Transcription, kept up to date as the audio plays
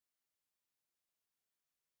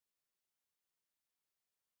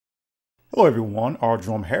Hello everyone, R.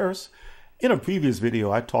 Jerome Harris. In a previous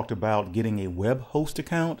video, I talked about getting a web host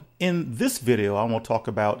account. In this video, I want to talk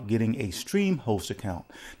about getting a stream host account.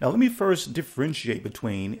 Now, let me first differentiate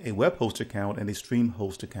between a web host account and a stream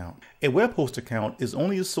host account. A web host account is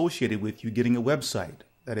only associated with you getting a website,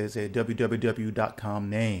 that is a www.com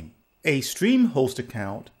name. A stream host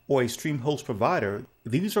account or a stream host provider,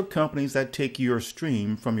 these are companies that take your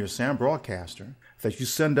stream from your SAM broadcaster that you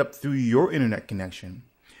send up through your internet connection,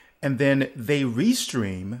 and then they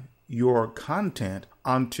restream your content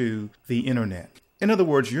onto the internet. In other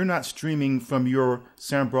words, you're not streaming from your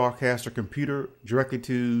SAM broadcaster computer directly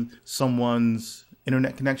to someone's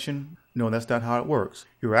internet connection. No, that's not how it works.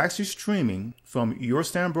 You're actually streaming from your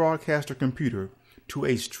SAM broadcaster computer to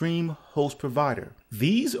a stream host provider.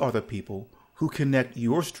 These are the people who connect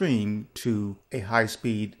your stream to a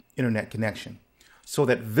high-speed internet connection so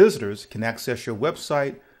that visitors can access your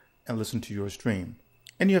website and listen to your stream.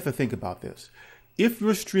 And you have to think about this. If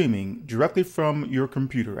you're streaming directly from your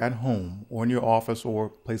computer at home or in your office or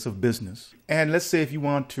place of business, and let's say if you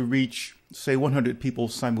want to reach, say, 100 people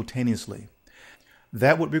simultaneously,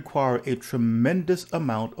 that would require a tremendous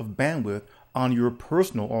amount of bandwidth on your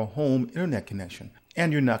personal or home internet connection.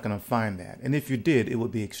 And you're not going to find that. And if you did, it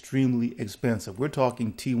would be extremely expensive. We're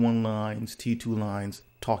talking T1 lines, T2 lines,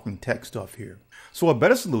 talking tech stuff here. So a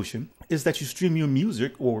better solution is that you stream your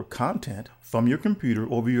music or content from your computer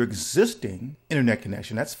over your existing internet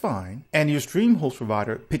connection. That's fine. And your stream host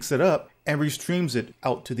provider picks it up and restreams it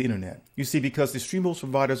out to the internet. You see, because the stream host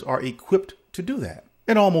providers are equipped to do that.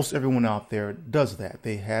 And almost everyone out there does that.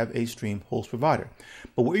 They have a stream host provider.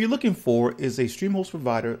 But what you're looking for is a stream host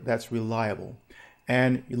provider that's reliable.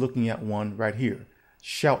 And you're looking at one right here,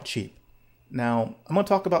 Shoutcheap. Now, I'm going to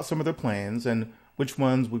talk about some of their plans and which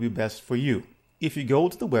ones would be best for you. If you go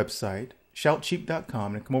to the website,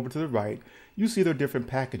 shoutcheap.com, and come over to the right, you see their different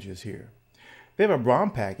packages here. They have a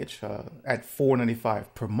bronze package at $4.95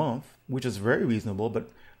 per month, which is very reasonable, but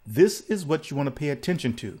this is what you want to pay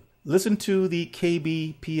attention to. Listen to the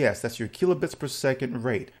kbps, that's your kilobits per second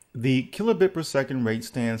rate. The kilobit per second rate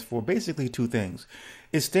stands for basically two things.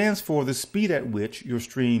 It stands for the speed at which your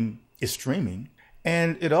stream is streaming,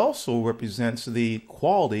 and it also represents the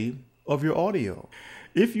quality of your audio.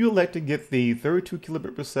 If you elect to get the 32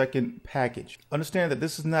 kilobit per second package, understand that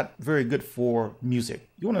this is not very good for music.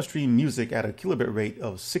 You want to stream music at a kilobit rate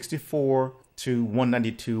of 64 to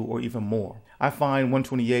 192 or even more. I find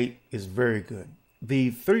 128 is very good. The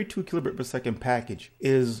 32 kilobit per second package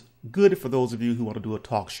is good for those of you who want to do a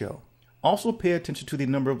talk show. Also pay attention to the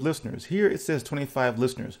number of listeners. Here it says 25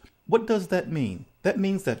 listeners. What does that mean? That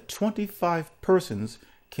means that 25 persons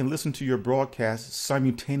can listen to your broadcast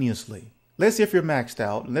simultaneously. Let's say if you're maxed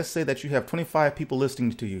out, let's say that you have 25 people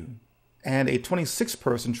listening to you, and a 26th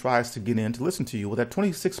person tries to get in to listen to you. Well, that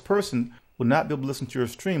 26th person will not be able to listen to your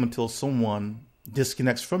stream until someone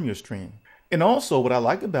disconnects from your stream. And also, what I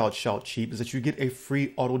like about Shoutcheap is that you get a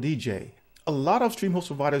free auto DJ. A lot of stream host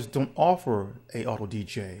providers don't offer a auto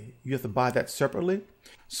DJ. You have to buy that separately.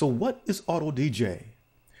 So what is auto DJ?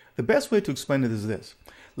 The best way to explain it is this.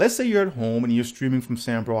 Let's say you're at home and you're streaming from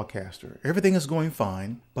SAM Broadcaster. Everything is going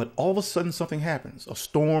fine, but all of a sudden something happens. A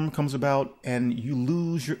storm comes about and you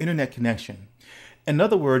lose your internet connection. In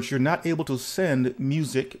other words, you're not able to send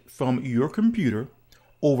music from your computer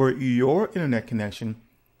over your internet connection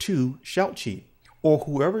to Shoutcheap or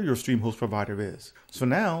whoever your stream host provider is. So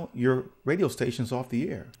now your radio station's off the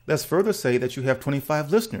air. Let's further say that you have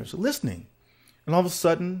 25 listeners listening, and all of a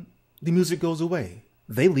sudden the music goes away.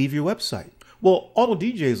 They leave your website. Well, Auto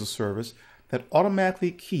DJ is a service that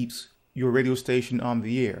automatically keeps your radio station on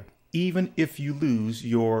the air, even if you lose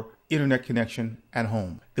your internet connection at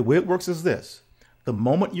home. The way it works is this. The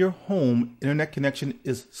moment your home internet connection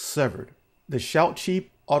is severed, the Shoutcheap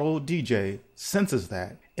Auto DJ senses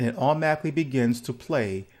that, and it automatically begins to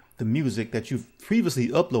play the music that you've previously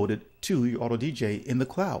uploaded to your Auto DJ in the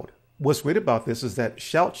cloud. What's great about this is that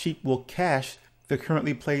Shoutcheap will cache the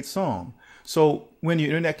currently played song. So when your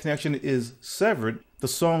internet connection is severed, the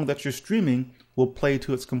song that you're streaming will play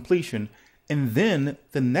to its completion, and then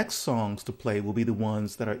the next songs to play will be the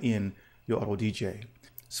ones that are in your Auto DJ.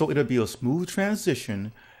 So it'll be a smooth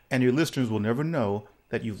transition, and your listeners will never know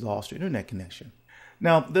that you've lost your internet connection.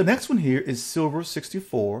 Now, the next one here is Silver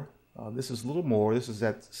 64. This is a little more. This is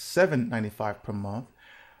at $7.95 per month,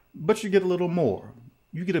 but you get a little more.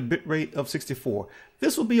 You get a bit rate of 64.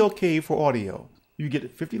 This will be okay for audio. You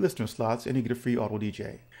get 50 listener slots and you get a free auto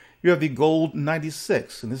DJ. You have the Gold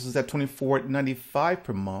 96, and this is at $24.95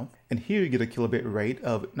 per month. And here you get a kilobit rate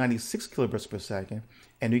of 96 kilobits per second,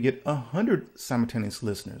 and you get 100 simultaneous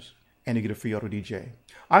listeners. and you get a free auto DJ.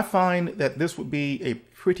 I find that this would be a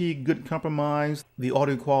pretty good compromise. The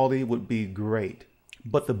audio quality would be great.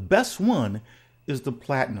 But the best one is the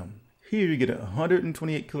Platinum. Here you get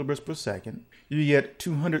 128 kilobits per second. You get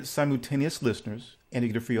 200 simultaneous listeners, and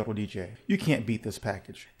you get a free auto DJ. You can't beat this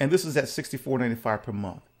package. And this is at $64.95 per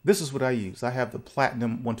month. This is what I use. I have the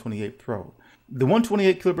Platinum 128 Pro. The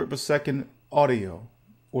 128 kilobit per second audio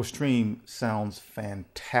or stream sounds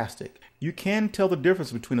fantastic. You can tell the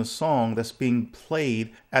difference between a song that's being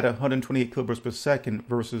played at 128 kilobits per second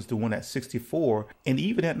versus the one at 64 and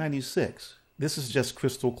even at 96. This is just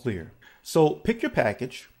crystal clear. So pick your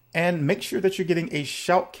package and make sure that you're getting a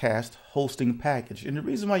Shoutcast hosting package. And the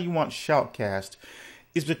reason why you want Shoutcast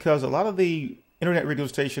is because a lot of the internet radio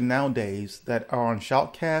stations nowadays that are on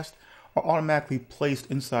Shoutcast are automatically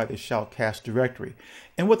placed inside the Shoutcast directory.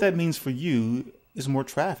 And what that means for you is more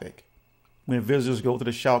traffic. When visitors go to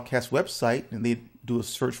the Shoutcast website and they do a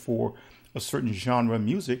search for a certain genre of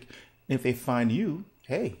music, if they find you,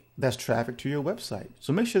 hey, that's traffic to your website.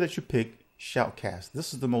 So make sure that you pick Shoutcast.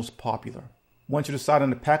 This is the most popular. Once you decide on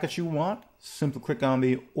the package you want, simply click on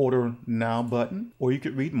the Order Now button, or you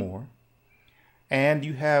could read more. And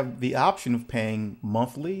you have the option of paying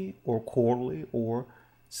monthly or quarterly or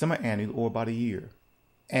semi-annual or about a year.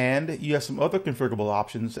 And you have some other configurable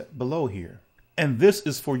options below here. And this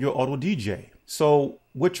is for your auto DJ. So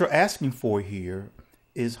what you're asking for here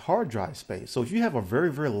is hard drive space. So if you have a very,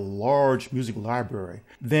 very large music library,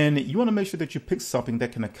 then you want to make sure that you pick something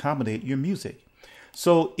that can accommodate your music.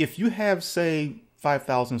 So if you have, say,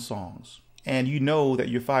 5,000 songs, and you know that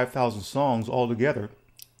your 5,000 songs altogether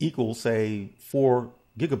equal, say, 4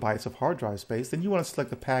 gigabytes of hard drive space, then you want to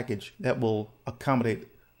select a package that will accommodate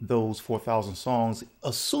those 4,000 songs,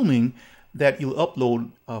 assuming that you'll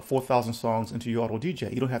upload 4,000 songs into your auto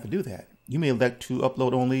DJ. You don't have to do that. You may elect to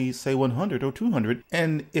upload only, say, 100 or 200.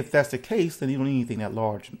 And if that's the case, then you don't need anything that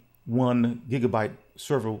large. 1 gigabyte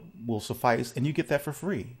server will suffice, and you get that for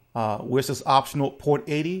free. Where's this optional port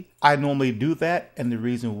 80? I normally do that, and the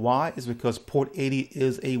reason why is because port 80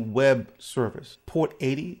 is a web service. Port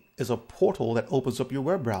 80 is a portal that opens up your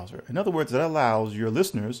web browser. In other words, that allows your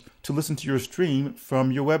listeners to listen to your stream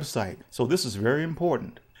from your website. So this is very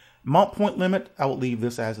important. Mount point limit, I will leave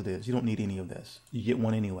this as it is. You don't need any of this. You get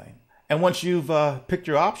one anyway. And once you've picked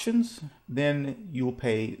your options, then you'll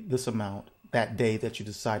pay this amount that day that you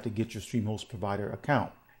decide to get your stream host provider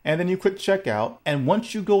account. And then you click checkout. And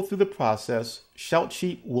once you go through the process,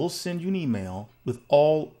 Shoutcheap will send you an email with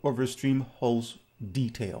all of your stream host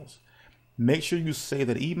details. Make sure you save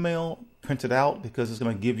that email, print it out, because it's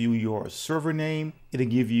going to give you your server name. It'll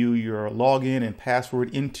give you your login and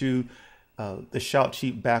password into the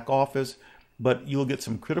Shoutcheap back office. But you'll get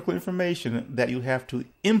some critical information that you have to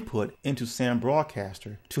input into SAM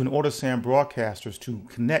Broadcaster to in order SAM Broadcasters to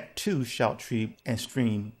connect to Shoutcheap and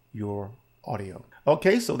stream your audio.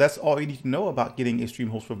 Okay, so that's all you need to know about getting a stream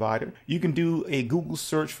host provider. You can do a Google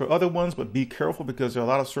search for other ones, but be careful because there are a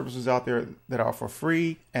lot of services out there that are for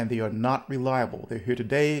free and they are not reliable. They're here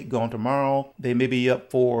today, gone tomorrow. They may be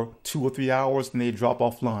up for 2 or 3 hours and they drop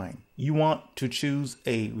offline. You want to choose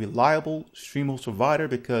a reliable stream host provider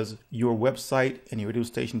because your website and your radio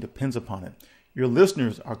station depends upon it. Your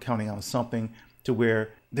listeners are counting on something to where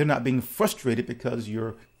they're not being frustrated because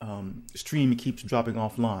your stream keeps dropping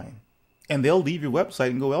offline. And they'll leave your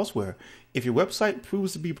website and go elsewhere. If your website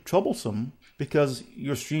proves to be troublesome because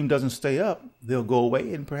your stream doesn't stay up, they'll go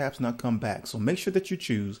away and perhaps not come back. So make sure that you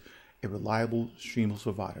choose a reliable stream host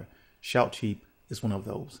provider. Shoutcheap is one of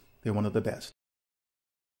those. They're one of the best.